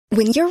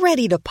When you're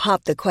ready to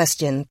pop the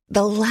question,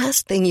 the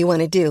last thing you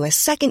want to do is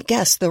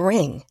second-guess the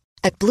ring.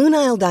 At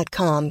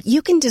BlueNile.com,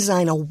 you can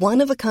design a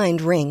one-of-a-kind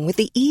ring with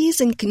the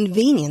ease and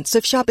convenience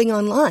of shopping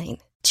online.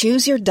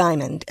 Choose your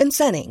diamond and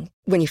setting.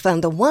 When you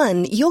find the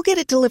one, you'll get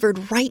it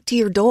delivered right to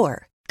your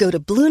door. Go to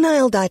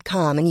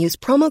BlueNile.com and use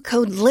promo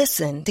code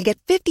LISTEN to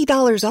get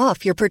 $50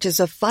 off your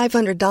purchase of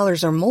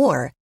 $500 or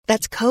more.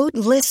 That's code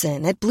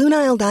LISTEN at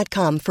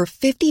BlueNile.com for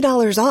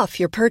 $50 off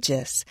your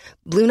purchase.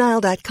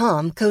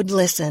 BlueNile.com, code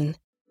LISTEN.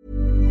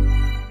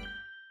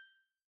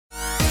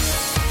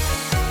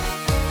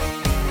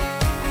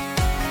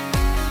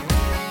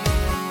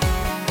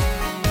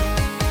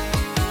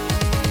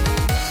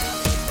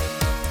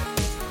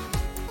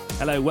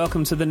 Hello,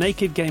 welcome to the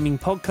Naked Gaming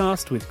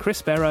Podcast with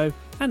Chris Barrow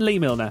and Lee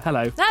Milner.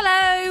 Hello.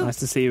 Hello. Nice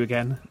to see you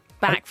again.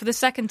 Back for the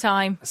second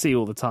time. I see you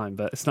all the time,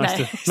 but it's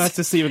nice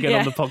to see you again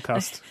on the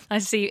podcast.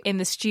 Nice to see you in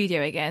the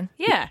studio again.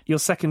 Yeah. Your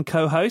second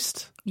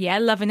co-host. Yeah,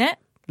 loving it.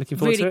 Looking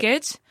forward to it. Really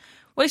good.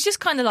 Well, it's just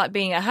kind of like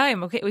being at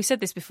home. Okay, we said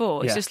this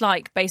before. It's just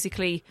like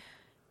basically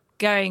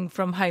going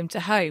from home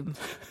to home,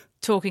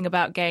 talking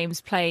about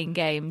games, playing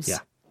games. Yeah.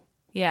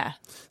 Yeah.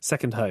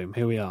 Second home.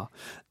 Here we are.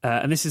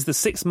 And this is the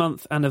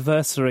 6-month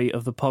anniversary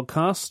of the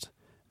podcast.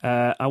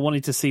 I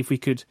wanted to see if we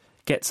could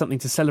get something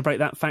to celebrate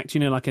that fact. You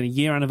know, like in a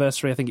year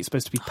anniversary, I think it's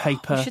supposed to be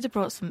paper. We should have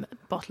brought some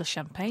bottle of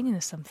champagne in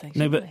or something.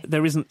 No, but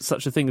there isn't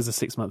such a thing as a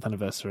 6-month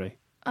anniversary.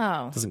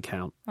 Oh. It doesn't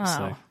count. Oh.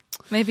 So.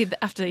 Maybe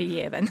after a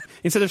year then.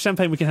 Instead of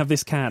champagne, we can have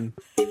this can.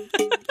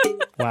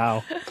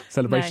 Wow.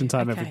 Celebration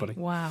time, okay. everybody.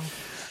 Wow.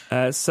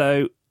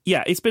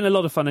 Yeah, it's been a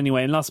lot of fun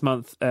anyway, and last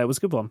month was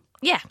a good one.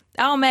 Yeah,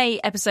 our May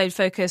episode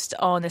focused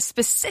on a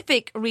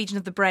specific region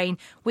of the brain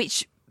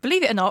which,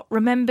 believe it or not,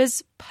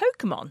 remembers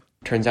Pokemon.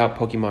 Turns out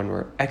Pokemon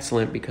were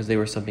excellent because they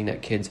were something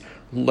that kids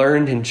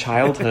learned in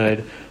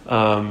childhood.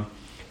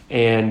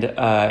 It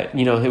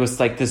was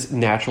like this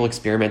natural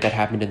experiment that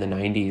happened in the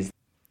 90s.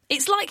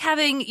 It's like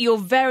having your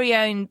very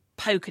own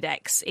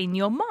Pokedex in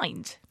your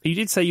mind. You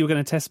did say you were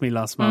going to test me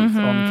last month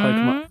on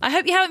Pokemon. I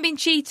hope you haven't been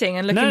cheating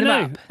and looking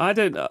them up. I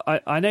don't.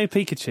 I know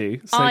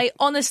Pikachu. So... I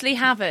honestly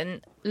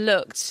haven't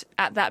looked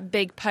at that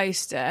big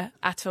poster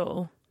at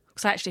all.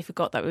 Because I actually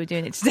forgot that we were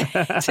doing it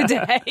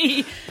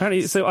today.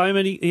 Apparently, so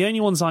the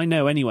only ones I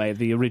know anyway are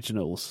the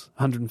originals,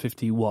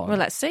 151. Well,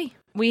 let's see.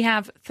 We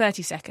have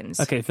 30 seconds.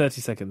 Okay,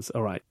 30 seconds.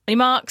 All right. Any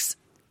marks?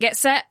 Get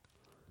set.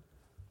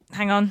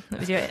 Hang on.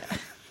 Let me do it.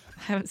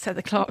 I haven't set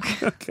the clock.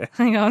 Okay.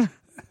 Hang on.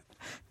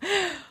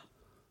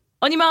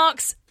 On your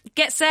marks,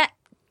 get set,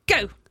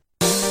 go.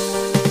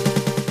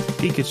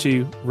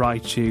 Pikachu,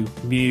 Raichu,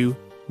 Mew,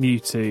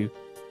 Mewtwo,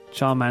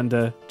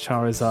 Charmander,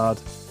 Charizard,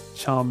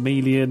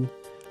 Charmeleon,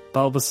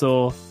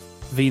 Bulbasaur,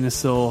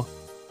 Venusaur,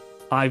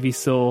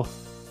 Ivysaur.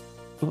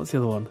 What's the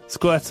other one?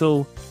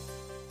 Squirtle.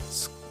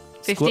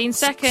 15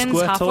 seconds,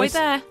 Squirtoise, halfway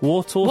there.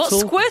 Wartortle. What,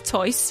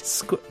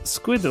 Squirtoise?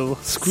 Squiddle.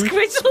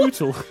 Squiddle.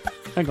 Squirtle.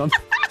 Hang on.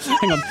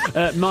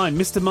 Mime,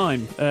 Mr.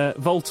 Mime,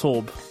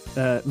 Voltorb,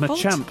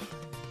 Machamp,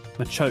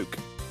 Machoke.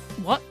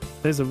 What?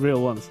 There's a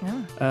real ones.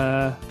 Oh.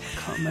 I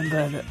can't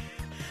remember it.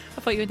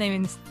 I thought you were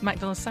naming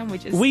McDonald's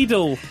sandwiches.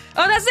 Weedle.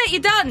 Oh, that's it.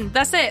 You're done.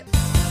 That's it.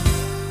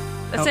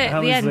 That's it.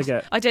 How the many end. did I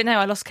get? I don't know.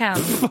 I lost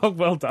count.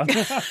 Well done.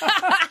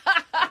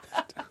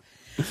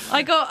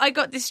 I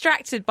got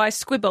distracted by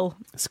Squibble.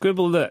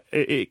 Squibble. That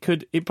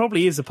it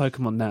probably is a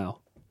Pokemon now.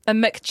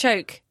 And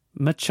McChoke.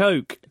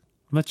 Machoke.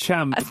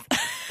 Machamp.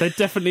 They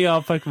definitely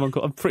are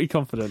Pokemon. I'm pretty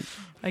confident.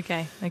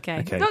 Okay.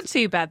 Not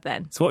too bad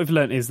then. So what we've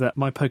learnt is that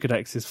my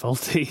Pokedex is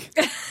faulty.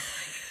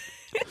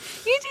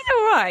 You did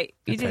all right.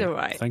 You did all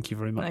right. Thank you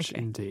very much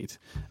indeed.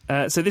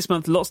 So this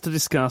month, lots to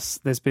discuss.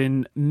 There's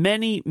been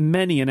many,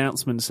 many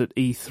announcements at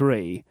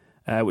E3,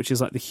 which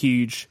is like the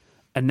huge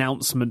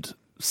announcement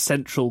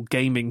central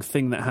gaming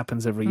thing that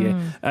happens every year.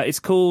 It's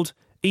called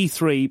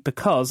E3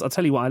 because, I'll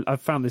tell you what, I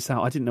found this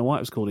out. I didn't know why it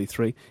was called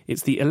E3.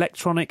 It's the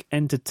Electronic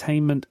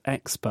Entertainment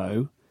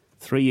Expo.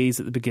 3 E's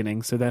at the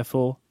beginning, so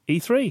therefore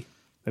E3.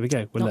 There we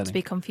go. We're learning. Not to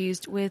be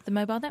confused with the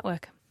mobile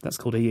network. That's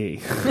called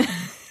EE.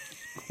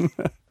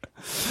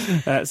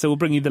 So we'll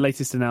bring you the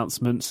latest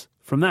announcements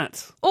from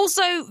that.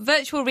 Also,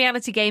 virtual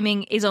reality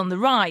gaming is on the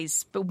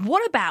rise. But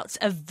what about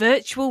a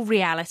virtual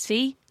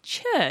reality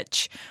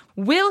church?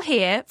 We'll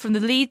hear from the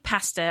lead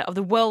pastor of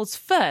the world's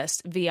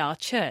first VR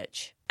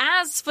church.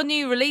 As for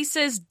new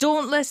releases,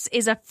 Dauntless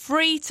is a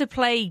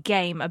free-to-play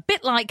game, a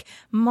bit like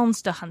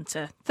Monster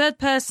Hunter.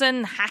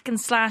 Third-person, hack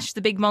and slash the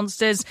big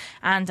monsters,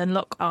 and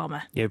unlock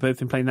armour. Yeah, we've both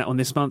been playing that one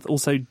this month.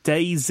 Also,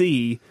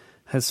 DayZ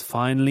has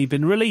finally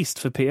been released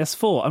for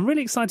PS4. I'm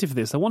really excited for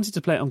this. I wanted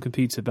to play it on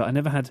computer, but I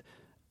never had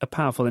a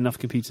powerful enough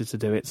computer to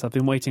do it, so I've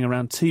been waiting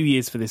around 2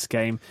 years for this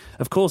game.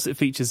 Of course, it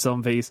features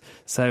zombies,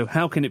 so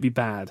how can it be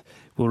bad?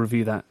 We'll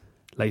review that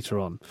later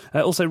on.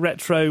 Also,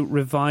 Retro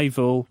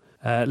Revival...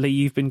 Lee,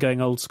 you've been going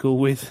old school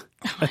with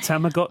a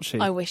Tamagotchi.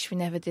 I wish we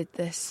never did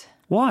this.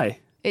 Why?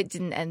 It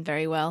didn't end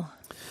very well.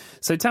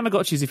 So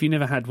Tamagotchis, if you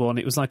never had one,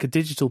 it was like a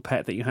digital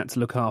pet that you had to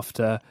look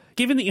after.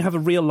 Given that you have a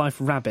real-life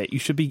rabbit, you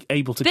should be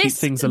able to keep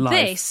things alive.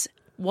 This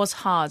was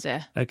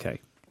harder. Okay.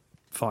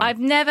 fine. I've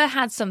never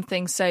had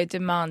something so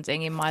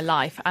demanding in my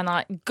life,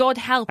 and God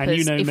help us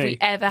if we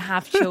ever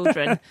have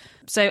children.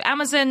 So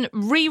Amazon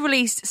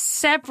re-released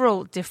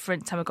several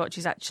different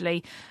Tamagotchis,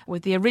 actually,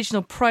 with the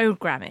original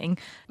programming.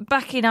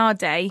 Back in our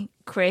day,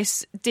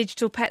 Chris,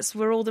 digital pets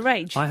were all the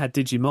rage. I had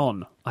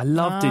Digimon. I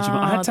loved Digimon.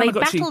 I had Tamagotchi. They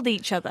battled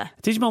each other.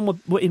 Digimon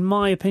were, in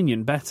my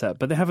opinion, better,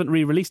 but they haven't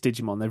re-released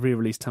Digimon. They've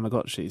re-released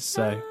Tamagotchis,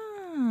 so...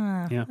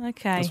 yeah,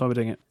 okay. That's why we're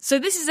doing it. So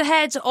this is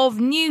ahead of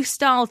new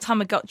style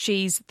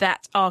Tamagotchis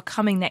that are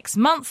coming next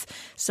month.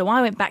 So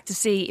I went back to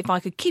see if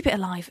I could keep it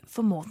alive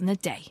for more than a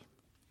day.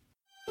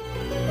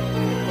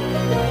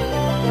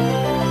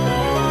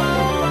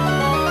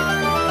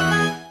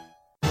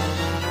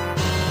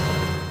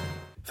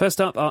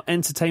 First up, our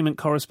entertainment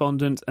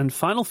correspondent and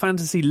Final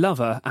Fantasy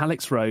lover,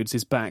 Alex Rhodes,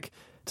 is back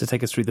to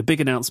take us through the big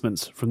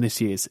announcements from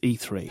this year's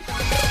E3.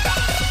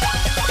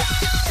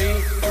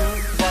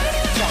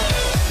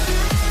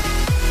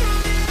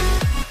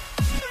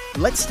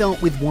 Let's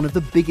start with one of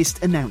the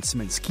biggest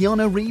announcements.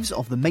 Keanu Reeves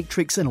of The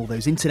Matrix and all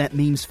those internet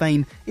memes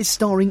fame is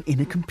starring in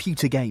a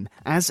computer game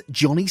as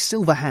Johnny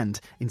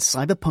Silverhand in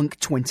Cyberpunk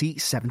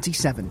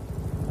 2077.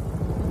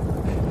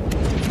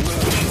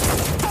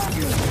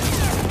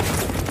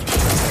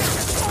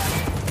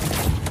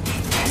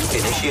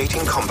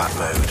 Initiating combat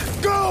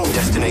mode. Go!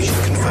 Destination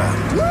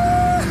confirmed.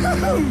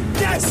 Woo-hoo-hoo!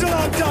 That's what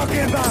I'm talking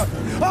about!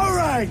 All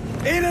right,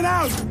 in and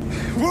out.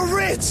 We're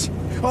rich.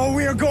 Oh,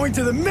 we are going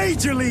to the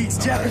major leagues,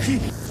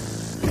 Jackie.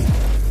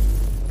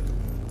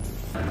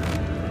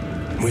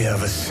 We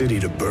have a city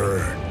to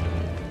burn.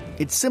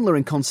 It's similar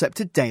in concept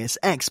to Deus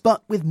Ex,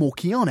 but with more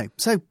Keanu,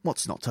 so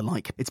what's not to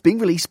like? It's being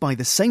released by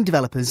the same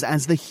developers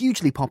as the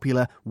hugely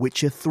popular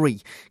Witcher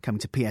 3, coming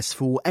to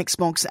PS4,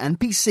 Xbox and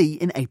PC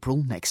in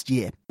April next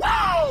year.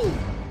 Wow!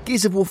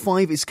 Gears of War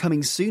 5 is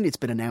coming soon. It's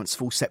been announced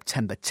for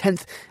September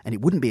 10th, and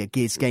it wouldn't be a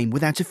Gears game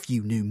without a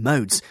few new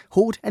modes.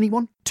 Horde,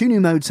 anyone? 2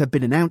 new modes have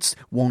been announced,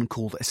 one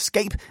called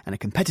Escape and a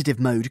competitive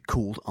mode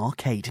called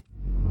Arcade.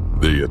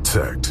 They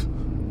attacked,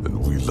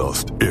 and we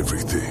lost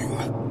everything.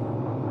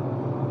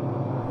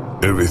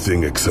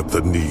 Everything except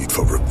the need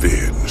for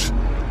revenge.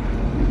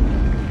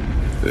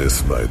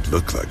 This might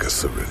look like a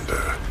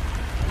surrender,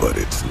 but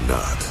it's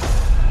not.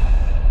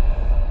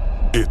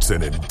 It's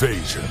an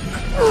invasion.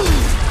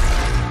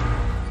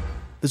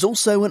 There's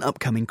also an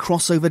upcoming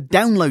crossover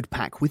download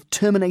pack with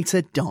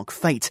Terminator Dark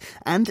Fate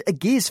and a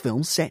Gears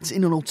film set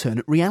in an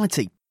alternate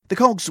reality. The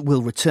cogs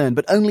will return,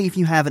 but only if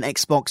you have an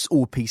Xbox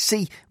or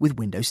PC with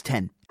Windows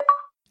 10.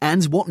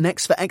 And what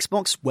next for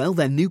Xbox? Well,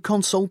 their new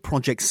console,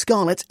 Project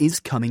Scarlet, is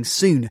coming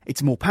soon.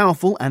 It's more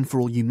powerful, and for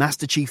all you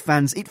Master Chief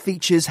fans, it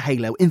features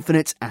Halo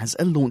Infinite as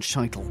a launch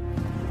title.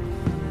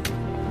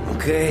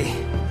 Okay.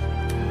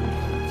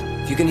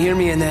 If you can hear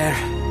me in there,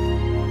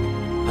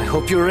 I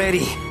hope you're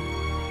ready.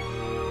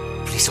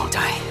 Please don't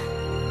die.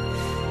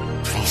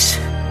 Please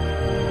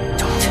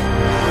don't die.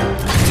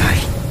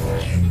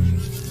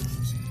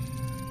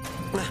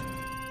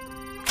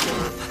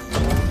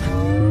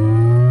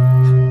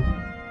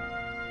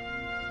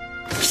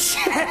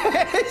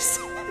 Yes!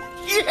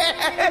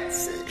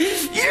 Yes!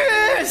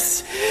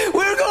 Yes!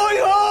 We're going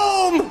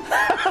home!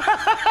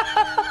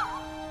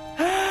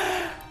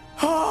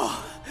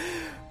 Oh,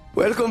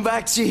 welcome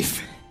back,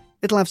 Chief.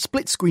 It'll have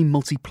split-screen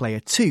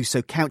multiplayer too,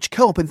 so couch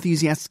co-op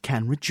enthusiasts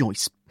can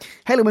rejoice.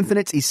 Halo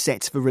Infinite is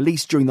set for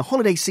release during the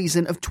holiday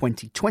season of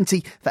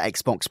 2020 for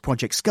Xbox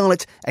Project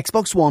Scarlet,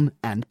 Xbox One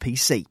and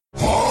PC.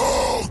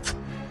 Hulk!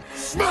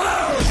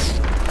 Smash!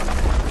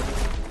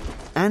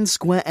 And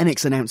Square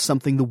Enix announced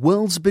something the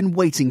world's been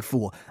waiting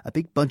for, a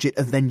big-budget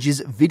Avengers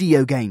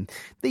video game.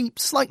 The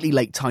slightly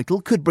late title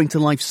could bring to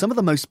life some of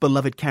the most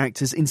beloved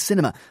characters in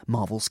cinema,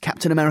 Marvel's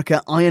Captain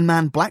America, Iron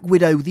Man, Black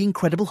Widow, The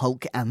Incredible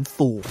Hulk and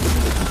Thor.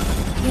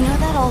 You know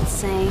that old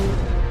saying,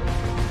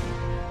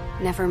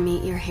 never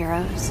meet your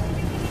heroes?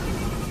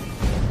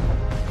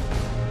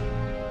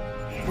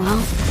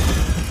 Well,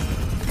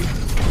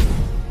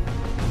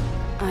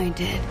 I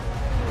did.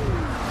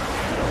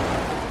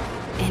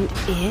 And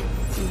it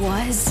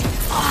was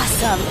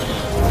awesome.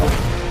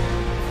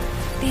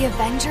 The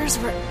Avengers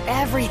were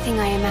everything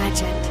I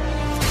imagined.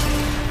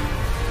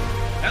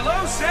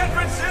 Hello, San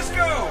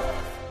Francisco!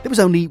 There was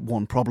only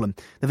one problem.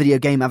 The video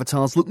game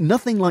avatars look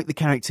nothing like the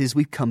characters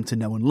we've come to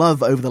know and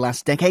love over the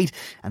last decade,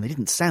 and they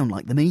didn't sound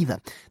like them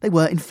either. They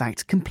were, in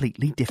fact,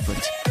 completely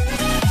different.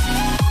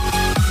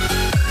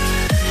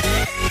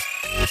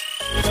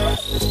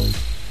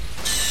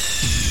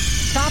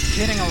 Stop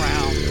kidding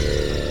around,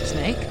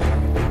 Snake.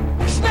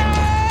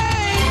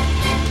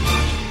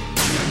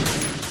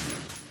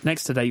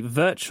 Next today,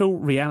 virtual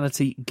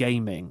reality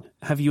gaming.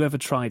 Have you ever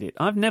tried it?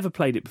 I've never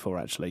played it before,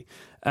 actually.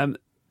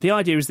 The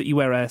idea is that you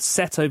wear a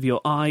set over your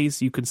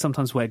eyes. You can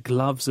sometimes wear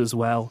gloves as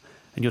well,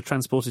 and you're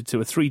transported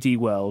to a 3D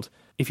world.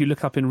 If you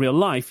look up in real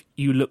life,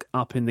 you look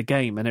up in the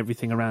game, and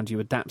everything around you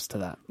adapts to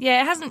that.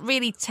 Yeah, it hasn't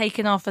really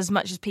taken off as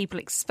much as people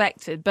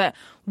expected, but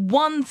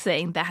one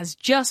thing that has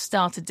just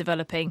started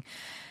developing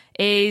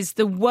is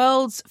the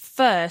world's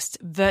first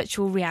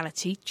virtual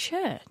reality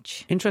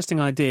church. Interesting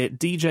idea.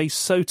 DJ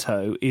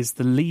Soto is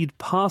the lead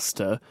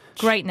pastor.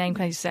 Great name,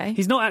 can I say?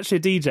 He's not actually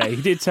a DJ.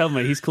 He did tell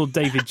me he's called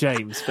David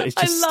James, but it's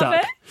just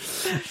stuck.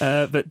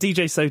 But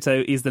DJ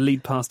Soto is the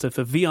lead pastor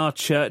for VR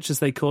Church, as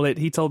they call it.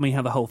 He told me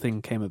how the whole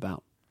thing came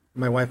about.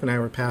 My wife and I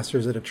were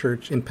pastors at a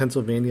church in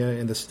Pennsylvania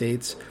in the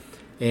States.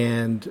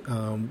 And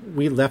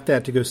we left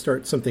that to go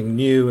start something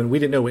new, and we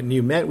didn't know what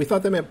new meant. We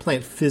thought that meant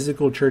plant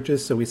physical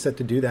churches, so we set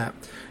to do that.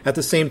 At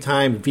the same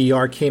time,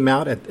 VR came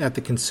out at the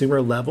consumer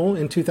level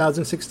in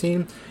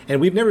 2016, and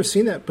we've never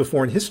seen that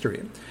before in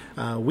history.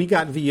 We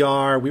got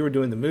VR, we were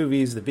doing the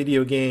movies, the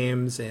video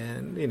games,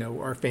 and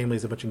our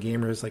family's a bunch of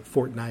gamers like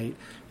Fortnite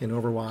and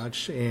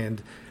Overwatch.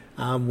 And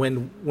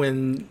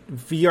when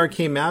VR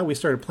came out, we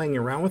started playing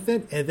around with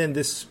it, and then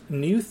this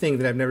new thing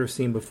that I've never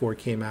seen before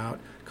came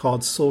out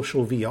called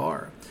social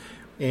VR.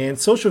 And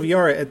social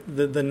VR,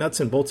 the nuts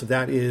and bolts of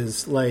that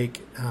is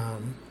like,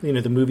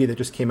 the movie that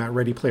just came out,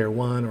 Ready Player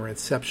One or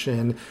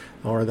Inception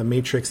or The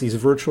Matrix, these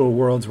virtual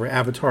worlds where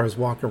avatars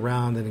walk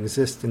around and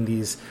exist in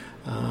these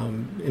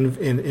in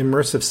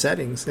immersive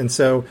settings. And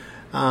so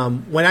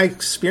when I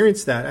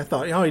experienced that, I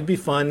thought, it'd be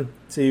fun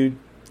to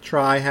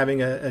try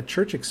having a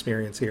church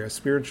experience here, a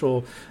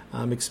spiritual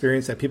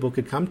experience that people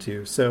could come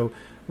to. So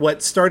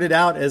what started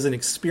out as an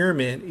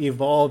experiment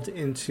evolved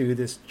into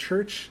this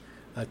church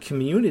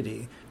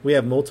community. We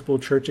have multiple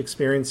church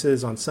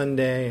experiences on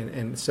Sunday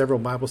and several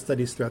Bible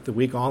studies throughout the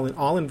week,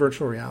 all in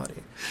virtual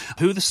reality.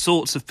 Who are the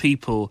sorts of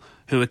people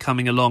who are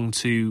coming along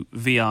to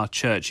VR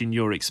Church in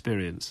your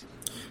experience?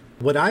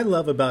 What I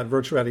love about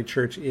Virtual Reality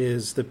Church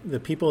is the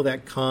people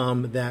that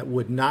come that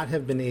would not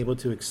have been able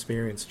to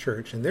experience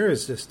church. And there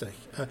is just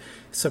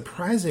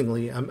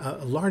surprisingly a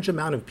large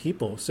amount of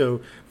people. So,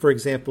 for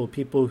example,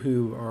 people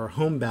who are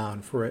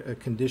homebound for a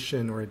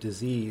condition or a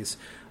disease.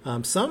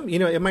 Some,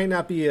 it might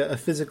not be a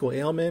physical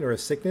ailment or a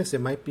sickness. It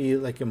might be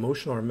like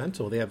emotional or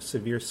mental. They have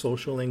severe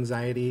social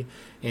anxiety.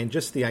 And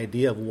just the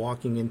idea of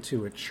walking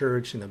into a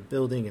church and a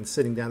building and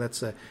sitting down,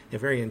 that's a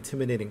very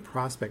intimidating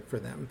prospect for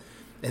them.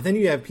 And then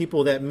you have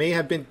people that may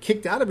have been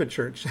kicked out of a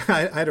church.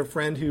 I had a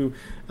friend who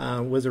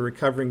was a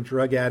recovering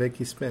drug addict.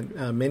 He spent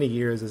many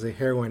years as a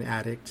heroin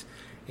addict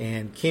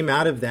and came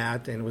out of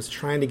that and was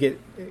trying to get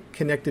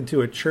connected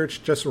to a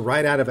church just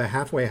right out of a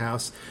halfway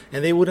house.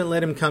 And they wouldn't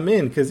let him come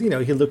in because, he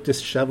looked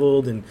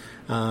disheveled and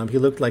he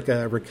looked like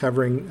a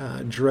recovering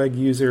drug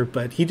user.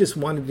 But he just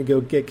wanted to go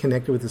get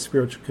connected with the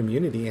spiritual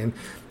community. And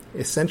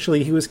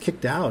essentially he was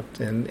kicked out.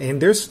 And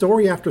there's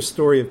story after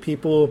story of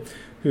people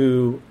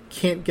who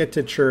can't get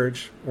to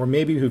church, or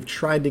maybe who've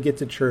tried to get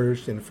to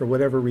church and for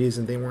whatever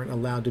reason they weren't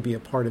allowed to be a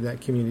part of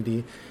that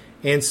community.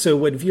 And so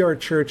what VR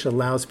Church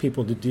allows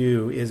people to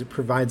do is it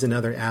provides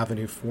another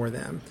avenue for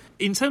them.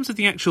 In terms of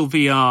the actual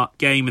VR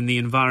game and the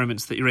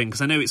environments that you're in,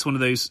 because I know it's one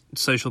of those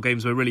social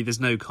games where really there's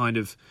no kind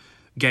of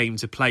game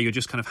to play, you're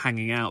just kind of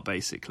hanging out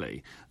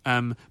basically.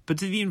 But do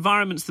the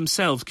environments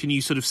themselves, can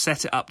you sort of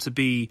set it up to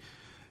be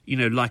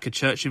like a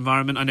church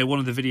environment? I know one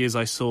of the videos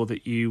I saw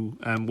that you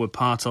were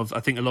part of, I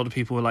think a lot of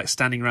people were like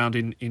standing around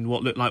in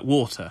what looked like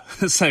water.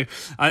 So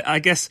I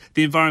guess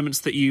the environments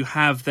that you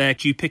have there,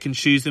 do you pick and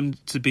choose them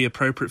to be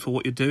appropriate for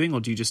what you're doing, or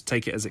do you just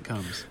take it as it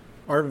comes?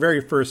 Our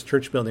very first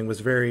church building was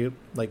very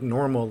like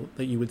normal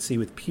that you would see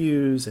with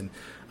pews and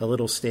a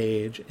little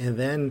stage. And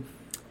then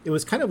it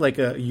was kind of like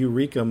a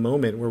eureka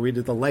moment where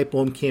the light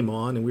bulb came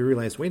on and we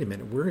realized, wait a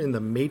minute, we're in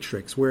the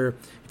Matrix, where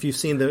if you've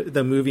seen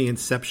the movie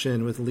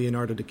Inception with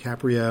Leonardo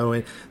DiCaprio,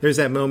 and there's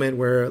that moment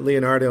where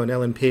Leonardo and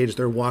Ellen Page,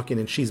 they're walking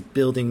and she's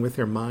building with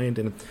her mind.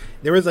 And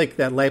there was like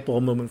that light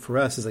bulb moment for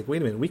us is like,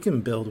 wait a minute, we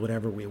can build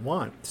whatever we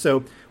want.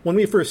 So when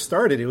we first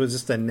started, it was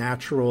just a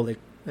natural,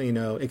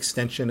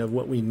 extension of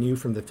what we knew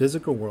from the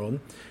physical world.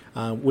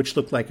 Which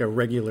looked like a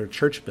regular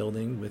church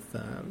building with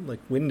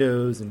like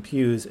windows and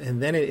pews. And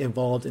then it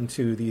evolved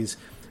into these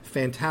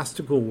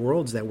fantastical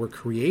worlds that we're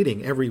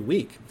creating every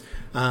week.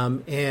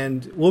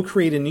 And we'll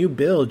create a new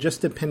build just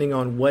depending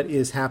on what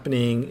is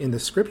happening in the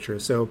scripture.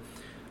 So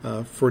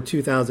for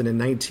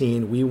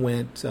 2019, we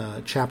went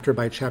chapter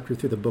by chapter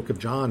through the book of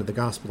John, the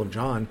Gospel of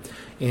John.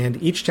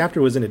 And each chapter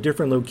was in a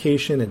different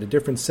location, in a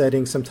different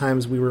setting.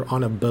 Sometimes we were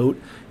on a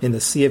boat in the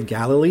Sea of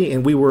Galilee,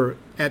 and we were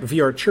at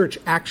VR Church.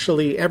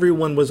 Actually,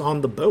 everyone was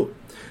on the boat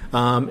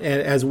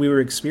as we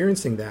were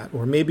experiencing that.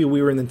 Or maybe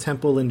we were in the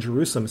temple in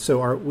Jerusalem.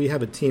 So we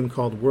have a team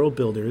called World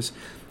Builders.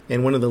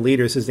 And one of the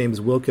leaders, his name is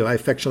Wilco. I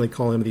affectionately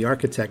call him the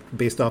architect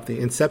based off the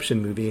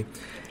Inception movie.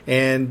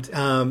 And as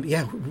a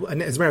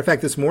matter of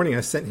fact, this morning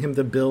I sent him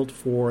the build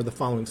for the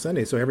following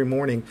Sunday. So every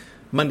morning,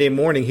 Monday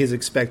morning, he's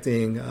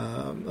expecting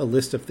a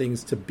list of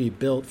things to be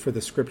built for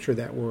the scripture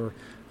that we're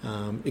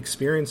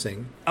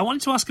experiencing. I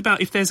wanted to ask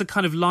about if there's a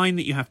kind of line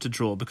that you have to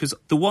draw, because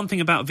the one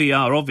thing about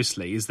VR,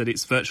 obviously, is that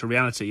it's virtual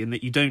reality and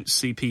that you don't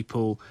see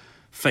people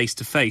face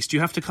to face. Do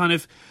you have to kind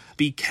of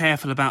be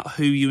careful about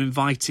who you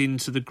invite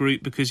into the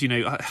group? Because,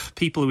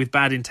 people with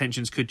bad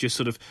intentions could just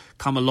sort of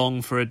come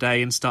along for a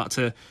day and start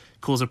to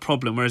cause a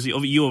problem, whereas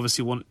you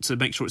obviously want to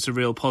make sure it's a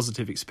real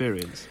positive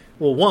experience.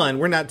 Well, one,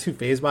 we're not too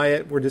fazed by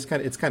it. We're just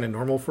it's kind of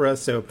normal for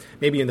us. So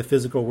maybe in the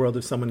physical world,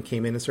 if someone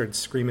came in and started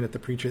screaming at the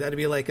preacher, that'd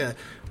be like a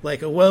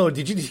whoa,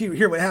 did you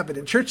hear what happened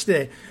in church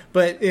today?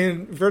 But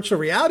in virtual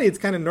reality, it's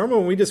kind of normal,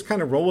 and we just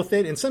kind of roll with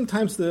it. And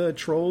sometimes the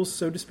trolls,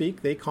 so to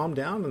speak, they calm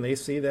down and they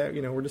see that,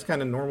 we're just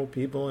kind of normal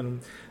people,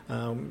 and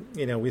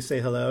we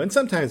say hello. And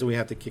sometimes we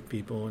have to kick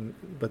people,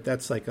 but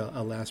that's like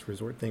a last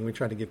resort thing. We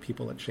try to give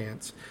people a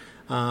chance.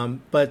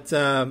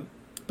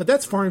 But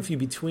that's far and few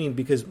between,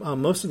 because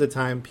most of the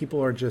time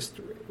people are just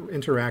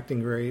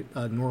interacting very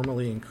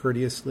normally and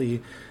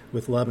courteously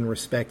with love and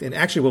respect. And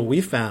actually what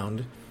we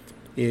found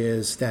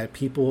is that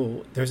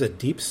there's a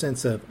deep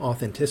sense of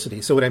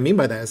authenticity. So what I mean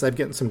by that is I've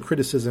gotten some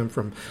criticism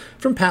from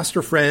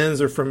pastor friends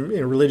or from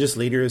religious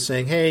leaders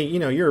saying, hey,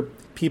 your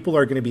people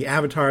are going to be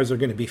avatars, are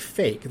going to be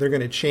fake. They're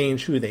going to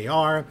change who they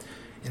are.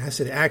 And I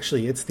said,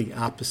 actually, it's the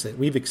opposite.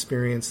 We've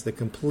experienced the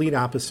complete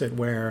opposite,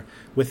 where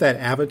with that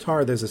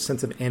avatar, there's a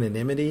sense of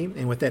anonymity.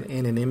 And with that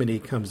anonymity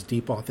comes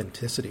deep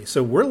authenticity.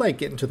 So we're like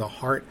getting to the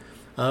heart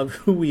of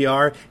who we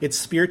are. It's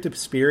spirit to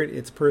spirit.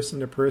 It's person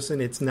to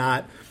person. It's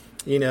not,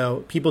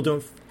 people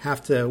don't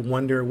have to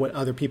wonder what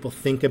other people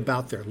think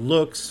about their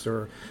looks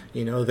or,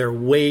 their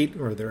weight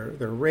or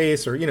their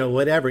race or,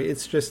 whatever.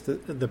 It's just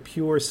the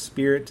pure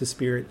spirit to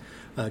spirit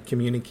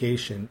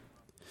communication.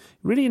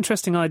 Really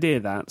interesting idea,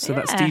 that. So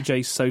that's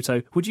DJ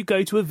Soto. Would you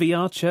go to a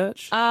VR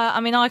church?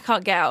 I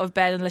can't get out of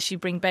bed unless you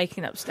bring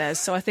bacon upstairs,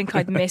 so I think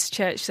I'd miss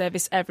church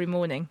service every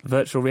morning.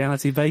 Virtual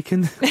reality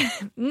bacon?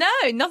 No,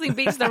 nothing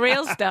beats the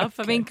real stuff.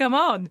 Okay. I mean, come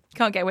on.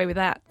 Can't get away with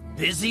that.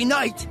 Busy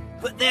night,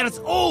 but there's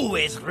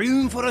always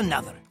room for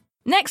another.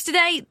 Next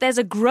today, there's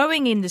a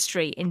growing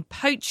industry in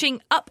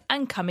poaching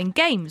up-and-coming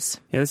games.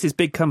 Yeah, this is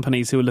big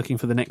companies who are looking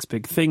for the next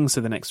big thing,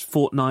 so the next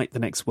Fortnite, the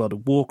next World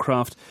of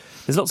Warcraft.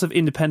 There's lots of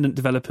independent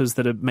developers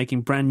that are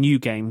making brand new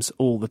games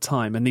all the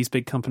time, and these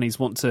big companies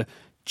want to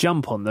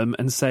jump on them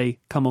and say,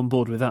 come on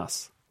board with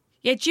us.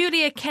 Yeah,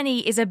 Julia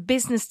Kenny is a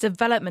business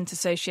development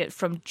associate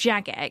from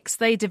Jagex.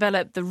 They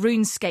develop the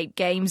RuneScape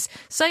games.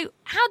 So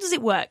how does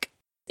it work?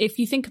 If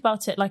you think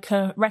about it like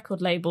a record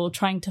label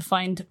trying to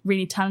find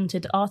really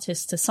talented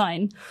artists to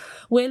sign,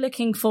 we're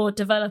looking for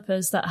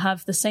developers that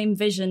have the same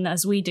vision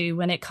as we do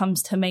when it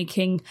comes to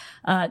making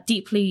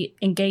deeply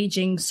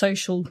engaging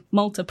social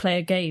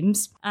multiplayer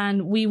games.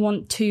 And we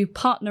want to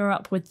partner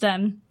up with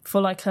them for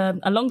like a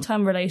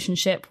long-term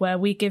relationship where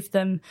we give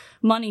them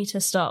money to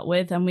start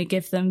with and we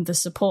give them the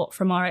support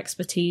from our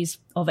expertise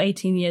of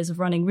 18 years of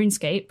running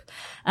RuneScape.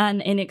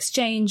 And in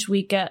exchange,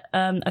 we get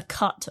a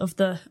cut of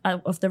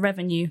the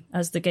revenue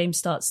as the game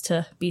starts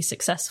to be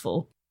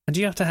successful. And do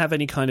you have to have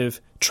any kind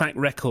of track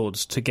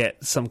records to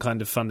get some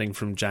kind of funding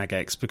from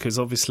Jagex? Because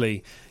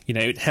obviously,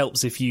 it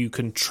helps if you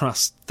can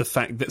trust the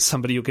fact that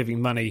somebody you're giving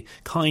money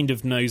kind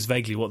of knows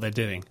vaguely what they're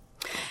doing.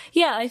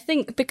 Yeah, I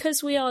think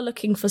because we are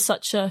looking for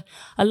such a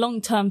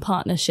long-term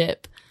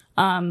partnership,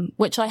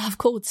 which I have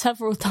called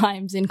several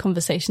times in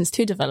conversations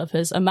to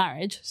developers a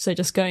marriage, so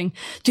just going,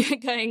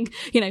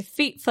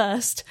 feet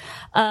first,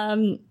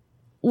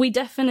 we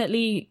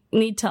definitely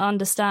need to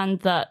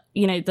understand that,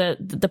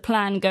 the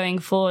plan going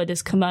forward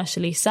is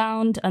commercially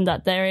sound and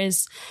that there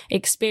is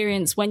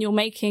experience when you're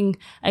making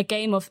a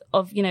game of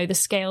the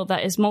scale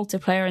that is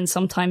multiplayer and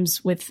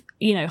sometimes with,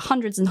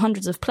 hundreds and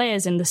hundreds of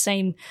players in the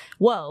same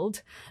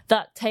world.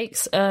 That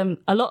takes a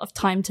lot of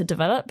time to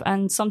develop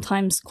and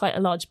sometimes quite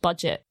a large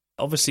budget.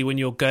 Obviously, when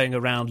you're going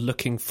around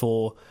looking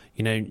for,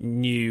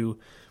 new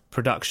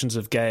productions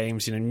of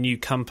games, new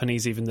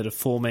companies even that are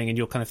forming, and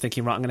you're kind of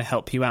thinking, right, I'm going to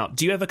help you out.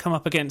 Do you ever come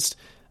up against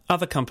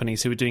other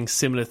companies who are doing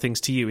similar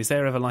things to you? Is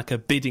there ever like a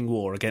bidding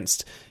war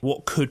against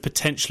what could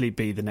potentially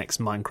be the next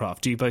Minecraft?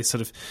 Do you both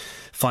sort of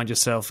find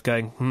yourself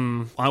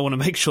going, I want to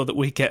make sure that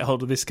we get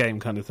hold of this game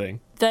kind of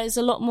thing? There's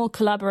a lot more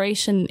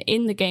collaboration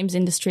in the games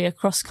industry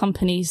across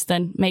companies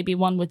than maybe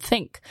one would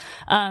think,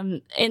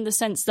 in the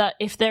sense that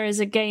if there is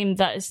a game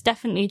that is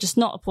definitely just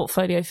not a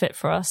portfolio fit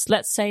for us,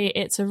 let's say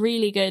it's a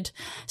really good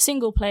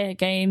single player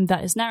game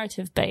that is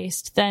narrative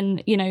based,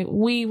 then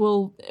we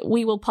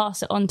will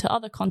pass it on to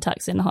other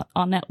contacts in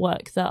our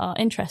network that are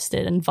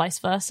interested, and vice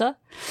versa.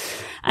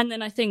 And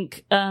then I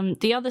think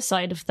the other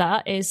side of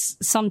that is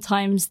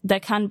sometimes there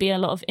can be a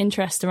lot of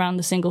interest around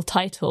the single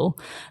title,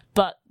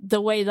 but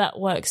the way that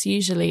works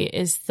usually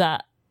is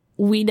that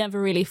we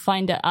never really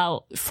find it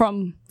out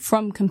from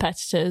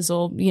competitors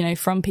or,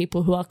 from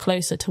people who are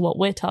closer to what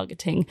we're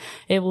targeting.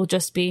 It will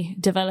just be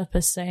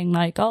developers saying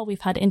like, oh, we've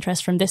had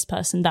interest from this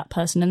person, that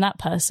person, and that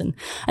person.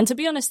 And to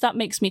be honest, that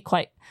makes me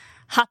quite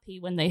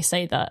happy when they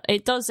say that.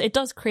 It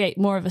does create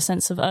more of a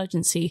sense of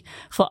urgency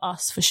for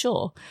us, for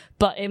sure.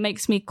 But it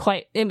makes me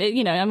quite,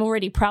 I'm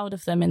already proud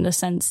of them in the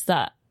sense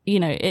that,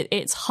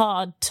 it's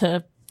hard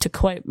to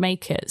quote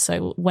make it.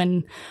 So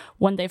when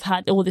they've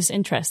had all this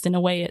interest, in a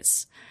way,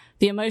 it's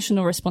the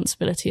emotional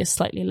responsibility is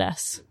slightly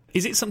less.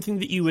 Is it something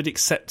that you would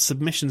accept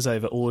submissions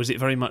over, or is it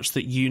very much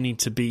that you need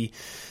to be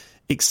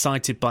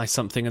excited by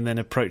something and then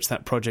approach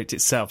that project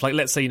itself. Like,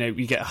 let's say,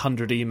 you get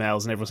 100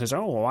 emails and everyone says,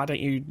 oh, why don't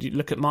you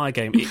look at my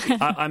game?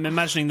 I'm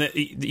imagining that,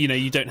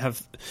 you don't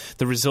have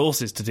the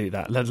resources to do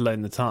that, let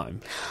alone the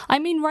time. I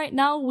mean, right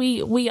now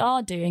we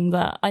are doing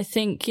that. I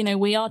think,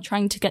 we are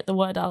trying to get the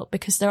word out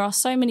because there are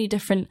so many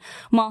different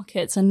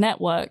markets and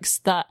networks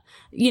that,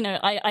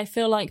 I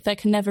feel like there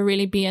can never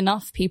really be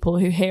enough people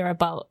who hear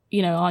about,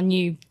 our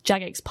new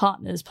Jagex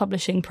Partners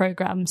publishing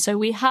program. So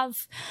we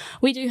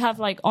do have,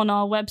 like, on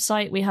our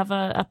website, we have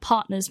a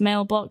partners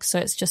mailbox. So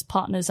it's just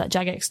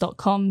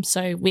partners@jagex.com.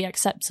 So we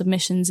accept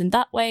submissions in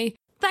that way.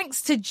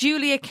 Thanks to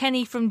Julia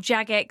Kenny from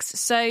Jagex.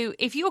 So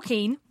if you're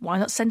keen, why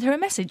not send her a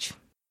message?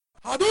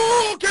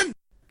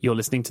 You're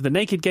listening to the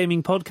Naked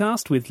Gaming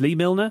Podcast with Lee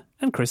Milner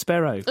and Chris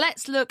Barrow.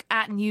 Let's look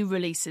at new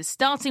releases,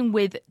 starting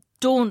with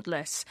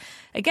Dauntless,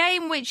 a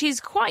game which is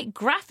quite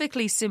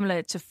graphically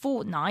similar to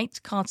Fortnite,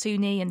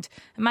 cartoony, and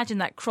imagine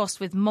that crossed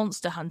with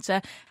Monster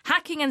Hunter,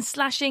 hacking and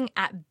slashing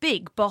at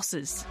big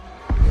bosses.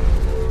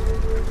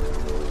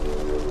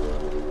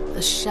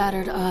 The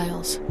Shattered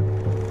Isles,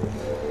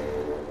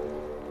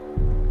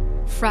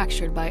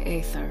 fractured by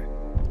Aether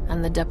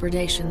and the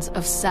depredations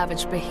of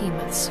savage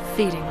behemoths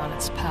feeding on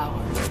its power.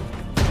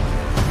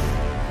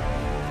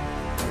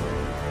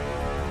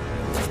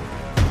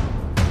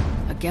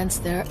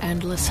 Against their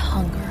endless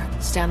hunger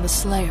stand the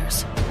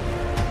Slayers,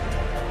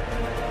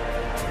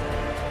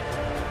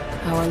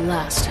 our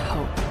last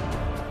hope.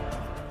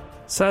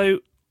 So,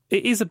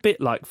 it is a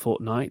bit like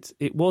Fortnite.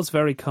 It was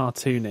very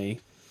cartoony.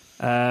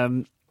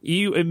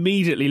 You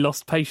immediately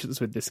lost patience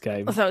with this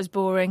game. I thought it was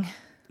boring.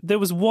 There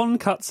was one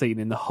cutscene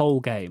in the whole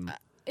game.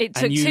 It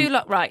took too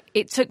long. Right,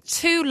 it took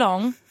too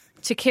long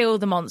to kill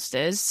the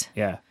monsters.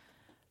 Yeah.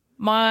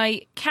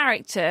 My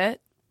character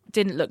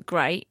didn't look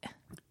great.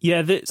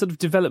 Yeah, the sort of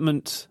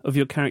development of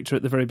your character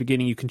at the very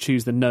beginning, you can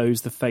choose the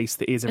nose, the face,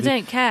 the ears. Everything. I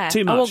don't care.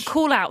 Too much. I want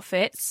cool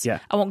outfits. Yeah.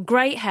 I want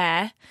great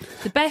hair.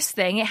 The best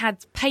thing, it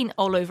had paint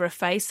all over a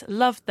face.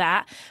 Loved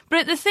that.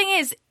 But the thing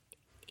is,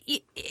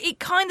 it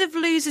kind of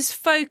loses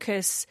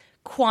focus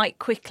quite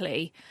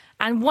quickly.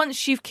 And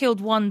once you've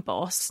killed one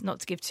boss, not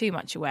to give too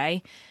much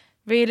away,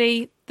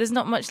 really, there's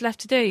not much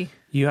left to do.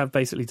 You have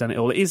basically done it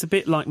all. It is a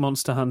bit like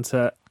Monster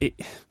Hunter.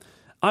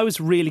 I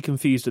was really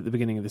confused at the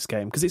beginning of this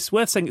game because it's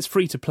worth saying it's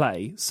free to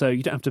play, so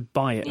you don't have to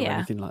buy it or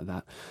anything like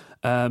that.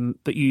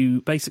 But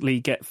you basically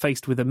get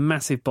faced with a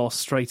massive boss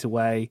straight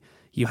away.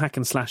 You hack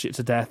and slash it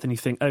to death and you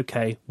think,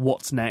 okay,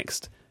 what's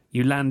next?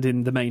 You land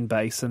in the main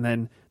base and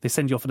then they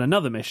send you off on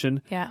another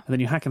mission. Yeah. And then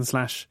you hack and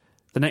slash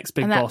the next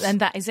big boss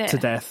and that is it. to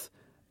death.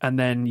 And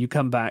then you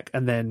come back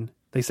and then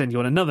they send you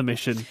on another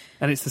mission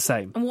and it's the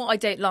same. And what I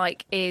don't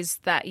like is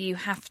that you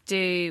have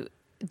to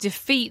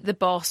defeat the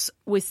boss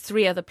with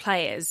 3 other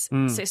players.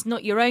 So it's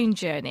not your own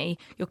journey.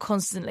 You're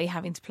constantly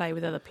having to play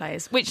with other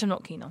players, which I'm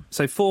not keen on.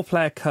 So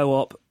 4-player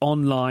co-op,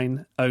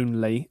 online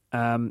only.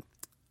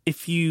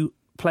 If you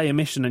play a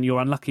mission and you're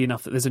unlucky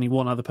enough that there's only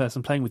one other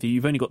person playing with you,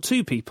 you've only got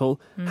 2 people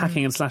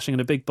hacking and slashing at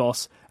a big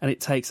boss, and it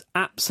takes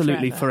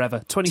absolutely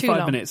forever.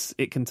 25 minutes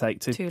it can take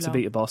to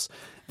beat a boss.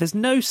 There's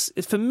no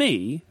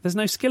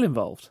skill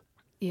involved.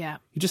 Yeah.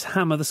 You just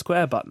hammer the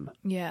square button.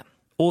 Yeah.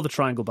 Or the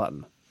triangle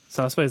button.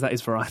 So I suppose that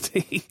is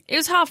variety. It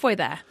was halfway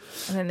there,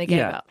 and then they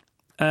gave up.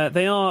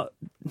 They are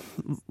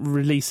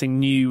releasing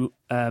new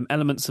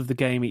elements of the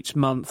game each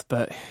month,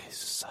 but it's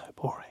so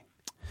boring.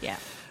 Yeah.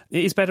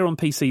 It is better on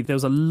PC. There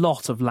was a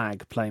lot of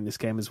lag playing this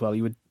game as well.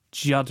 You were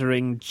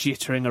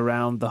jittering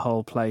around the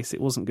whole place.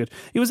 It wasn't good.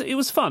 It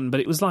was fun, but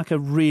it was like a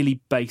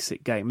really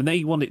basic game. And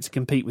they want it to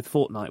compete with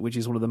Fortnite, which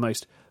is one of the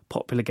most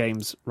popular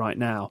games right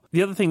now.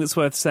 The other thing that's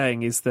worth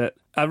saying is that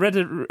I read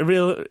a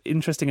real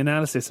interesting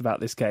analysis about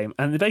this game,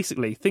 and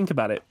basically, think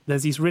about it,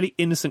 there's these really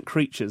innocent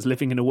creatures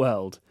living in a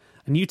world,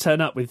 and you turn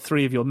up with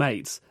 3 of your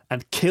mates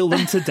and kill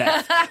them to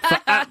death for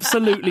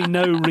absolutely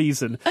no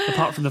reason,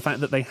 apart from the fact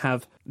that they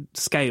have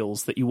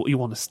scales, that you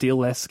want to steal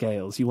their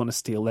scales, you want to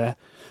steal their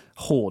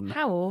horn.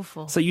 How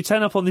awful. So you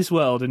turn up on this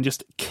world and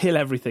just kill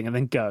everything and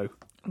then go.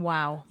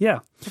 Wow. Yeah.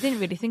 I didn't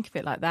really think of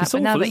it like that, it's but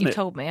awful, now that you've it?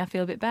 Told me, I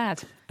feel a bit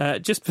bad.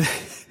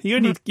 You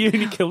only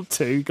killed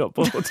 2, got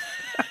bored.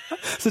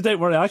 So don't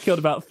worry, I killed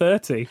about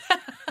 30.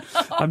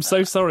 I'm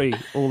so sorry,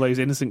 all those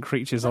innocent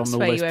creatures on all those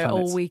planets. That's where you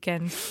were all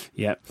weekend.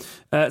 Yeah.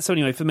 So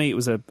anyway, for me, it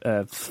was a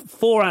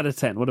 4 out of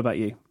 10. What about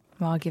you?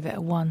 Well, I'll give it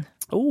a 1.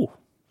 Oh,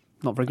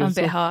 not very good. I'm a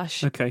bit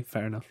harsh. Okay,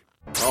 fair enough.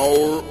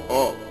 Power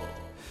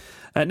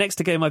up. Next,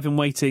 a game I've been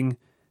waiting,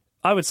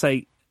 I would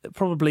say,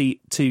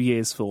 probably 2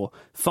 years for.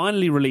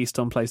 Finally released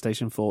on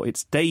PlayStation 4.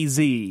 It's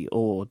DayZ,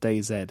 or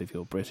DayZ if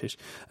you're British.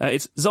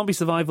 It's zombie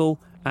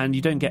survival, and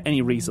you don't get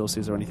any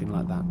resources or anything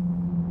like that.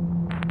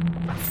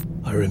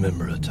 I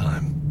remember a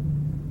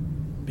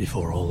time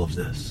before all of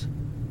this.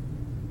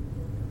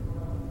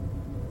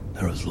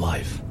 There was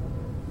life.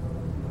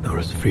 There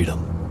was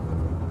freedom.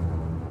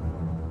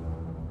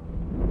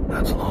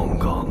 That's long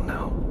gone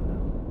now.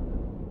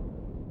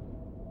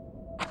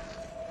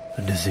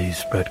 The disease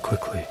spread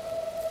quickly,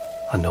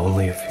 and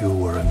only a few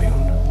were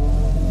immune,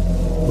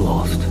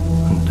 lost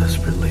and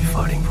desperately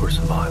fighting for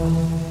survival.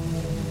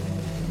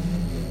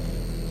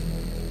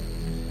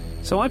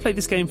 So I played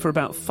this game for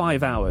about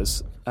 5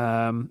 hours,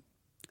 and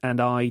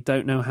I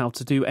don't know how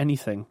to do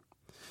anything.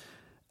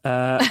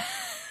 I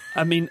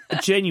mean,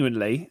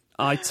 genuinely,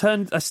 I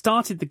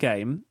started the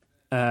game.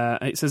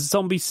 It's a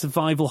zombie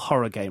survival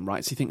horror game,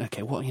 right? So you think,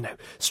 okay, well,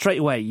 straight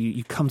away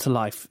you come to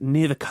life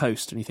near the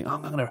coast and you think, oh,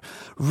 I'm going to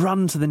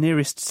run to the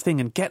nearest thing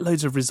and get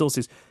loads of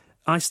resources.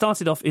 I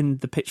started off in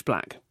the pitch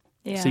black,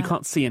 so you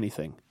can't see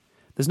anything.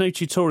 There's no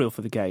tutorial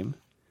for the game,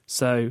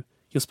 so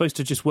you're supposed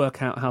to just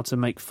work out how to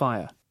make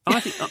fire.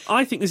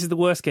 I think this is the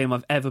worst game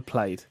I've ever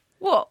played.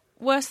 What?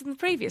 Worse than the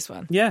previous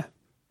one? Yeah.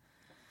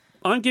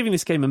 I'm giving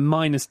this game a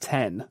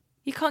 -10.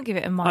 You can't give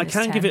it a -10. I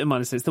can give it a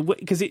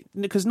 -10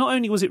 because not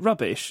only was it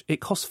rubbish, it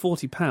cost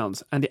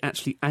 £40 and it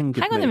actually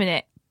angered me. Hang on a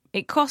minute.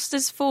 It cost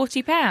us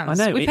 £40. I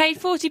know. We paid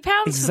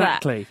 £40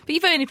 exactly. for that. But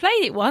you've only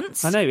played it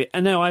once. I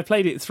know. I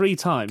played it 3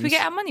 times. Can we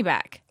get our money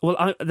back? Well,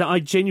 I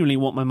genuinely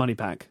want my money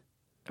back.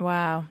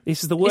 Wow.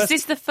 This is the worst. Is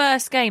this the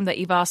first game that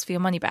you've asked for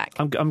your money back?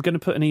 I'm going to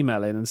put an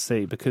email in and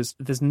see, because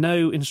there's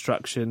no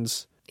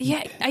instructions.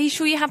 Yeah, are you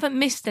sure you haven't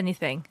missed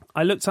anything?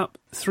 I looked up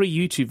 3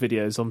 YouTube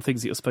videos on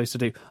things that you're supposed to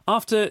do.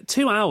 After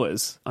 2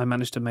 hours, I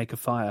managed to make a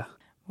fire.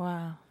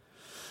 Wow.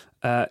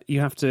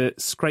 You have to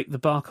scrape the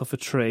bark off a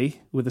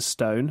tree with a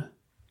stone,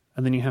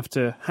 and then you have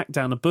to hack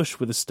down a bush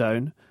with a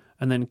stone,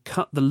 and then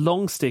cut the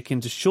long stick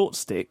into short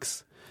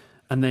sticks,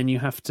 and then you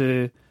have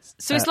to...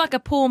 So it's like a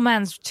poor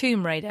man's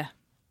Tomb Raider.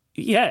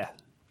 Yeah.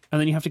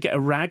 And then you have to get a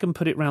rag and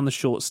put it round the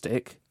short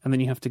stick, and then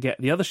you have to get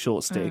the other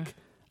short stick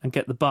and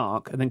get the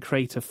bark, and then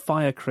create a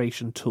fire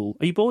creation tool.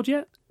 Are you bored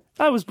yet?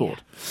 I was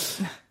bored.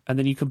 Yeah. And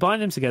then you combine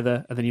them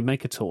together, and then you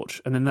make a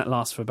torch, and then that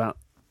lasts for about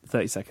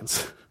 30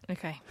 seconds.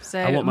 Okay, so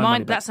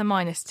that's a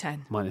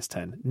 -10.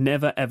 -10.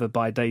 Never, ever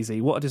buy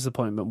DayZ. What a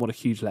disappointment. What a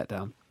huge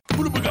letdown.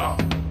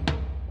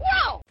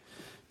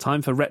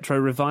 Time for Retro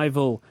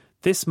Revival.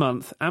 This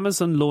month,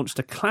 Amazon launched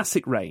a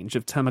classic range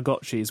of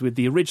Tamagotchis with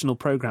the original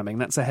programming.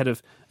 That's ahead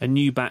of a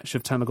new batch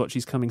of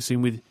Tamagotchis coming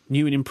soon with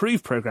new and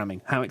improved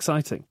programming. How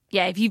exciting.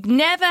 Yeah, if you've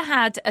never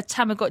had a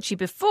Tamagotchi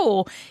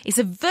before, it's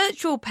a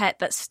virtual pet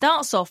that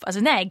starts off as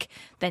an egg,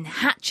 then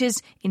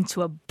hatches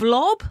into a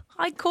blob,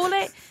 I'd call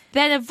it,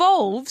 then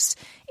evolves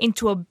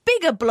into a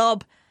bigger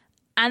blob,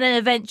 and then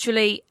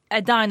eventually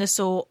a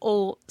dinosaur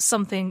or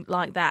something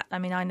like that. I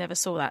mean, I never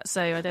saw that,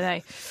 so I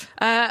don't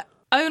know.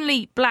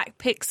 Only black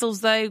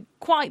pixels, though,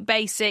 quite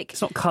basic.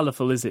 It's not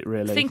colourful, is it,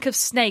 really? Think of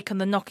Snake on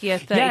the Nokia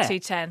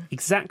 3210. Yeah,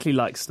 exactly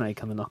like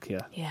Snake on the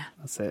Nokia. Yeah.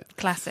 That's it.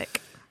 Classic.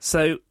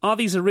 So, are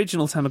these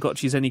original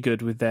Tamagotchis any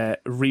good with their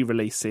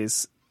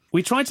re-releases?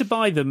 We tried to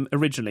buy them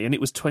originally, and it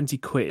was 20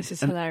 quid. This is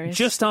hilarious.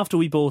 Just after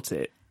we bought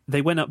it,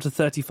 they went up to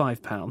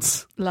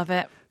 £35. Love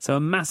it. So, a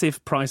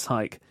massive price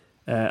hike.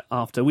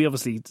 After we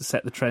obviously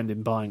set the trend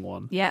in buying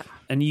one. Yeah.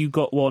 And you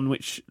got one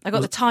which... I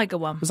got the tiger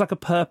one. It was like a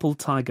purple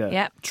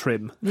tiger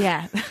trim.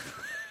 Yeah.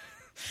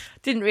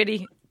 Didn't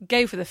really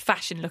go for the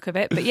fashion look of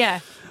it, but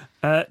yeah.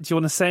 Do you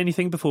want to say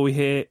anything before we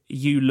hear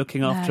you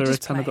looking after a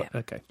Tamagotchi?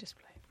 Okay. Just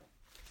play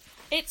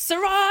it. It's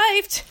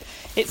arrived!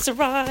 It's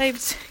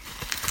arrived!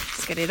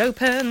 Let's get it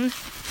open.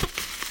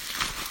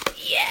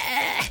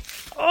 Yeah!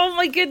 Oh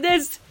my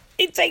goodness!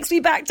 It takes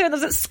me back to when I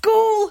was at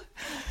school!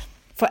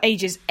 For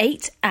ages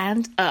 8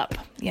 and up.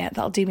 Yeah,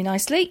 that'll do me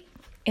nicely.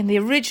 In the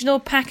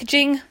original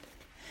packaging,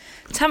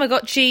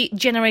 Tamagotchi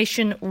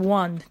Generation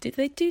 1. Did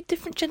they do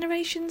different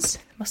generations?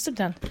 Must have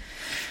done.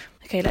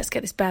 Okay, let's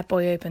get this bad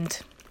boy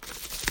opened.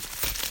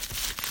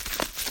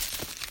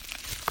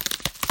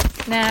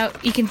 Now,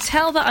 you can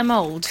tell that I'm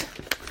old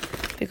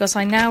because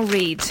I now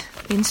read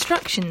the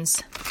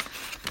instructions.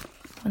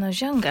 When I was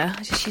younger,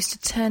 I just used to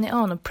turn it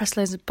on and press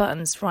loads of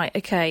buttons. Right,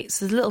 okay,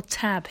 so there's a little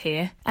tab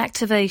here.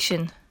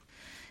 Activation.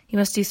 You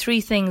must do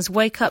 3 things.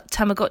 Wake up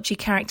Tamagotchi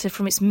character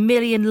from its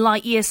million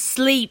light-year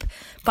sleep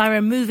by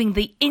removing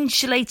the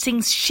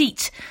insulating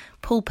sheet.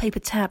 Pull paper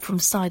tab from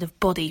side of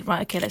body.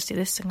 Right, okay, let's do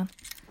this. Hang on.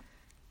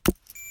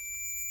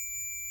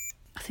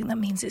 I think that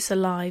means it's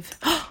alive.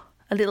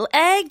 A little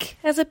egg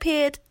has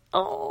appeared.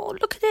 Oh,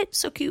 look at it.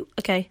 So cute.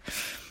 Okay.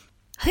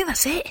 I think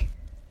that's it.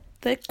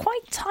 They're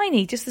quite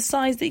tiny, just the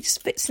size that it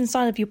just fits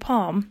inside of your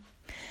palm.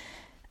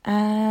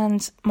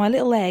 And my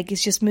little egg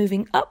is just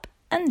moving up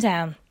and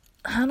down.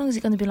 How long is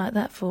it going to be like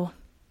that for?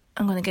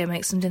 I'm going to go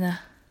make some dinner.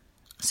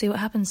 See what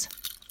happens.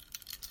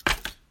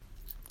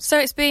 So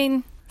it's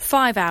been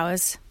 5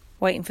 hours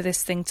waiting for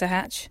this thing to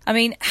hatch. I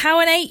mean, how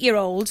an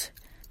 8-year-old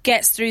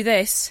gets through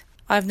this,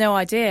 I have no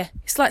idea.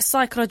 It's like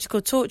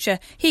psychological torture.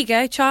 Here you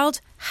go, child.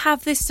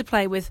 Have this to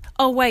play with.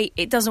 Oh, wait,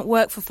 it doesn't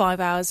work for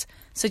 5 hours.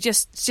 So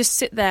just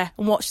sit there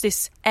and watch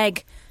this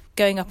egg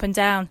going up and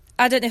down.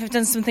 I don't know if I've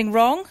done something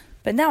wrong,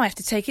 but now I have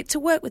to take it to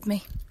work with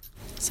me.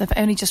 So I've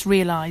only just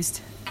realised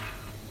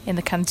in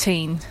the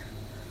canteen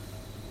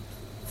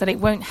that it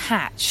won't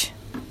hatch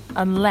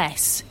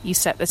unless you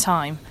set the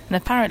time. And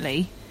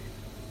apparently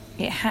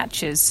it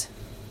hatches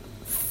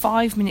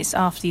 5 minutes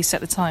after you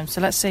set the time.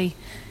 So let's see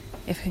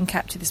if we can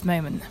capture this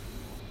moment.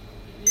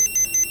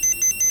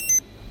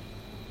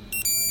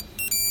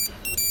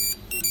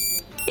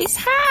 It's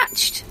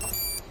hatched!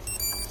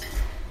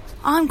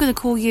 I'm going to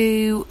call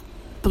you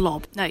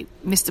Blob. No,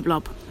 Mr.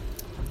 Blob.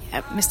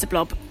 Yeah, Mr.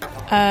 Blob.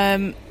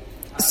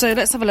 So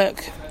let's have a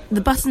look.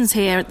 The buttons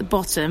here at the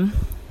bottom,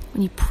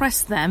 when you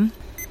press them,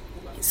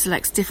 it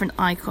selects different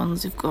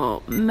icons. We've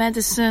got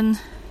medicine,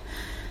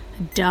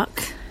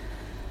 duck,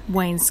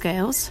 weighing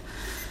scales,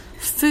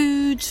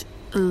 food,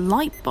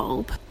 light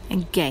bulb,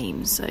 and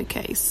games.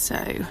 Okay, so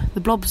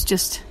the blob's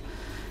just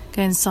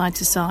going side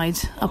to side,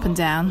 up and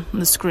down on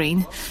the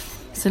screen.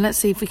 So let's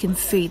see if we can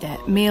feed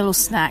it. Meal or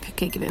snack?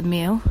 Okay, give it a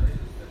meal.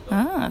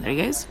 Ah, there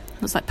he goes.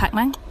 Looks like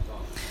Pac-Man.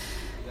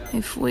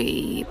 If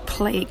we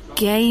play a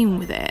game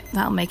with it,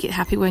 that'll make it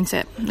happy, won't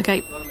it?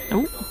 Okay.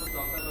 Oh.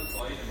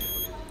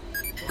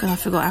 God, I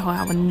forgot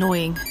how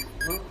annoying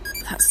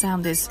that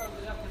sound is.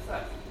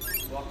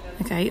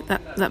 Okay,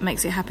 that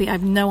makes it happy. I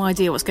have no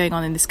idea what's going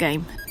on in this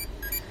game.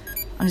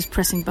 I'm just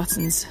pressing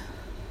buttons.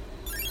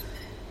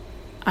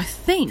 I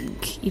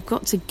think you've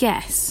got to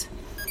guess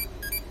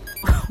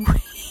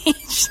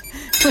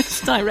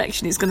which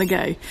direction it's going to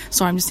go.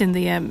 Sorry, I'm just in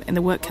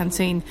the work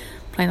canteen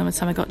playing on a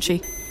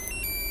Tamagotchi.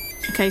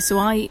 Okay, so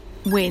I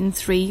win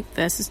 3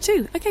 versus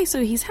 2. Okay,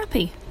 so he's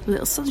happy. The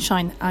little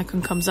sunshine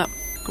icon comes up.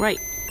 Great.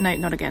 No,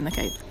 not again.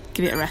 Okay,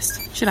 give it a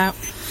rest. Chill out.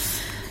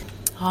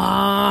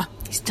 Ah,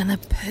 he's done a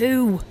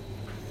poo.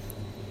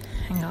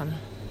 Hang on.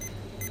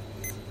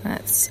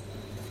 That's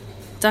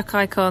duck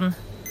icon.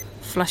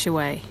 Flush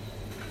away.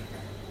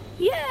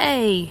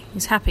 Yay!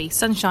 He's happy.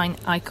 Sunshine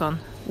icon.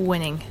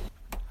 Winning.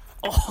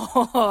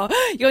 Oh,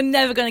 you're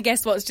never going to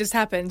guess what's just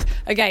happened.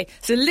 Okay,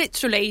 so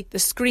literally the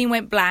screen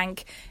went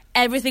blank.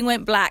 Everything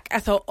went black.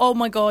 I thought, oh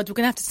my God, we're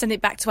going to have to send it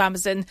back to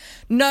Amazon.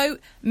 No,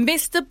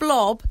 Mr.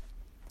 Blob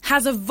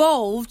has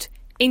evolved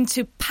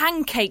into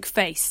Pancake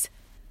Face.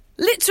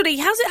 Literally,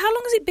 how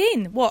long has it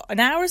been? What, an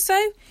hour or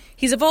so?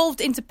 He's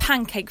evolved into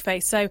Pancake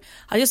Face. So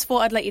I just thought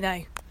I'd let you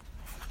know.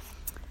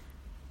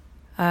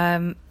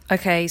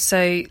 Okay,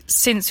 so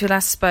since we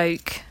last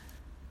spoke,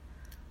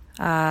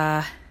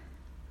 yeah,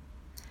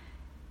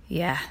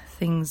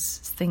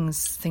 things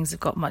have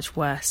got much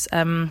worse.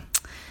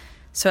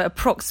 So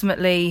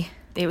approximately,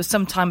 it was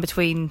sometime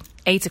between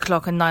 8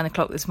 o'clock and 9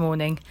 o'clock this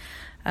morning.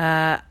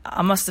 I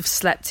must have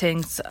slept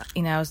in,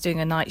 I was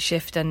doing a night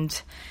shift,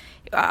 and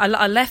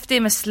I left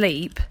him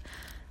asleep,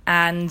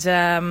 and,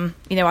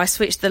 I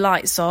switched the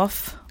lights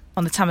off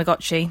on the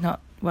Tamagotchi.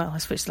 I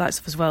switched the lights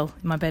off as well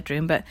in my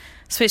bedroom, but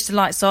switched the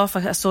lights off.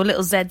 I saw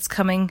little Zeds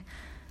coming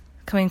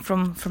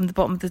from the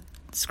bottom of the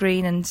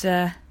screen,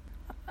 and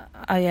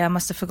I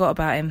must have forgot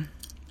about him.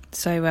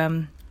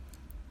 So,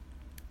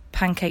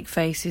 Pancake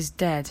Face is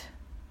dead.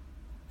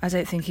 I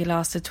don't think he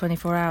lasted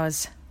 24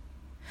 hours.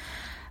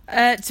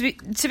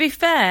 To be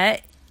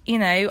fair,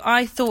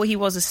 I thought he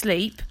was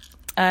asleep.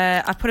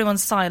 I put him on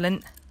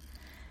silent,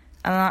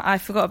 and I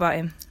forgot about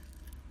him.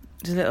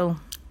 There's a little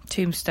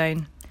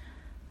tombstone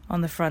on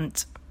the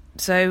front.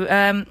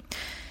 So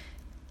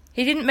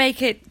he didn't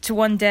make it to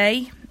one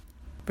day.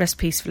 Rest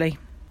peacefully,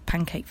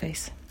 Pancake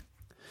Face.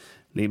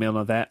 Lee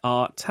Milner there,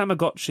 our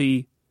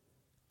Tamagotchi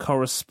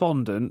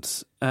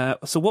correspondent.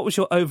 So what was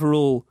your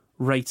overall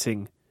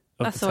rating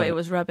of I thought it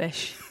was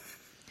rubbish.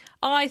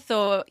 I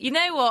thought, you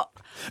know what?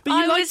 But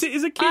you liked it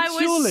as a kid,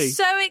 surely. I was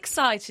so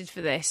excited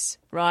for this,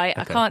 right?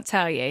 Okay. I can't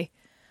tell you.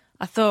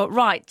 I thought,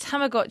 right,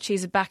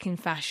 Tamagotchis are back in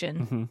fashion.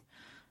 Mm-hmm.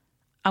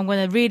 I'm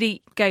going to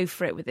really go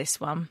for it with this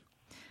one.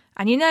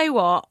 And you know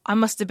what? I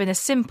must have been a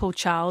simple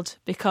child,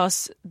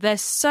 because they're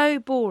so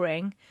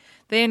boring.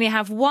 They only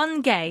have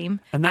one game.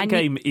 And that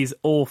game is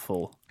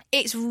awful.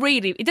 It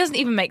doesn't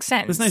even make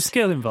sense. There's no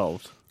skill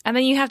involved. And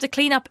then you have to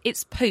clean up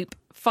its poop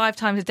 5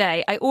 times a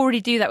day. I already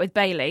do that with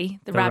Bailey,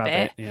 the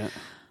rabbit. Yeah.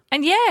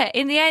 And yeah,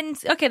 in the end,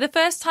 okay, the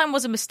first time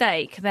was a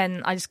mistake.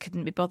 Then I just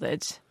couldn't be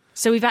bothered.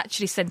 So we've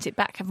actually sent it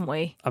back, haven't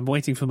we? I'm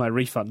waiting for my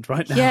refund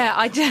right now. Yeah,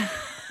 I do.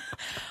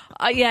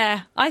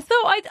 I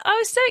thought I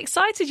was so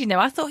excited,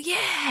 I thought,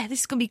 yeah,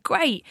 this is going to be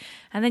great.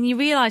 And then you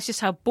realise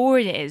just how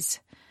boring it is.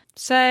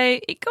 So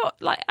it got,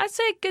 I'd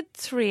say a good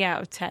 3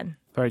 out of 10.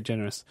 Very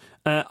generous.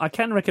 I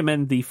can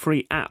recommend the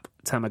free app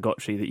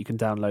Tamagotchi that you can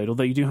download,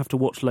 although you do have to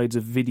watch loads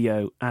of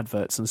video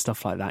adverts and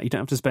stuff like that. You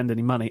don't have to spend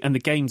any money, and the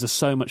games are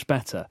so much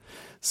better.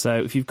 So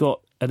if you've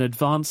got an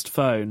advanced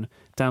phone,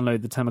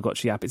 download the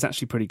Tamagotchi app. It's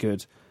actually pretty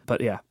good.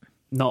 But yeah,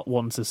 not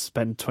one to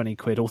spend 20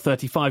 quid or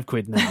 35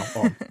 quid now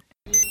on.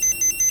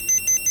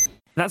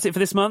 That's it for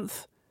this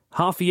month.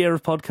 Half a year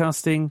of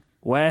podcasting.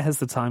 Where has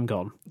the time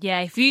gone?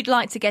 Yeah, if you'd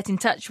like to get in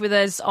touch with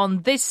us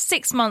on this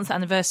 6-month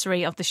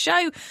anniversary of the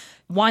show,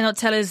 why not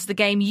tell us the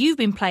game you've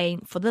been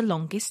playing for the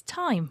longest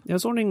time? I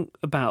was wondering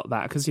about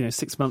that, because,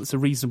 6 months is a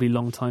reasonably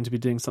long time to be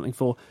doing something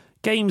for.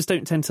 Games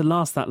don't tend to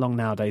last that long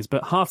nowadays,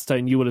 but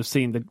Hearthstone, you will have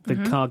seen the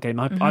card game.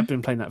 I've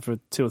been playing that for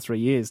 2 or 3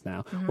 years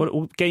now.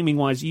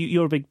 Gaming-wise,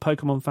 you're a big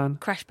Pokemon fan?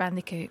 Crash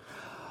Bandicoot.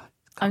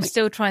 I'm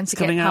still trying to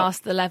get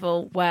past the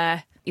level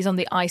where he's on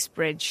the ice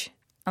bridge.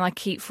 And I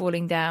keep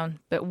falling down.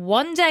 But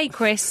one day,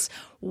 Chris,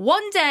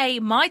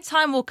 my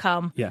time will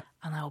come. Yeah.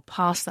 And I will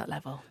pass that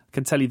level. I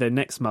can tell you, though,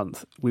 next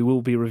month, we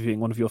will be reviewing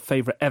one of your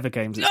favourite ever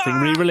games that's being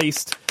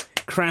re-released.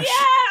 Crash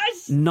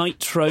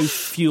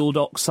nitro-fueled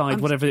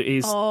oxide, whatever it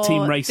is,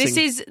 team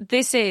racing.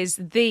 This is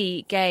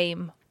the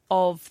game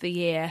of the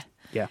year.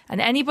 Yeah.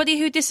 And anybody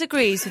who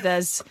disagrees with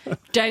us,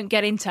 don't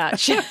get in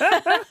touch.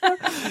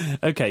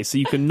 Okay, so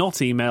you can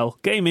not email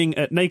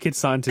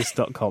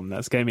gaming@nakedscientist.com.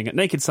 That's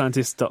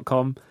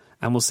gaming@nakedscientist.com.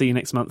 And we'll see you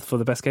next month for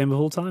the best game of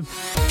all time.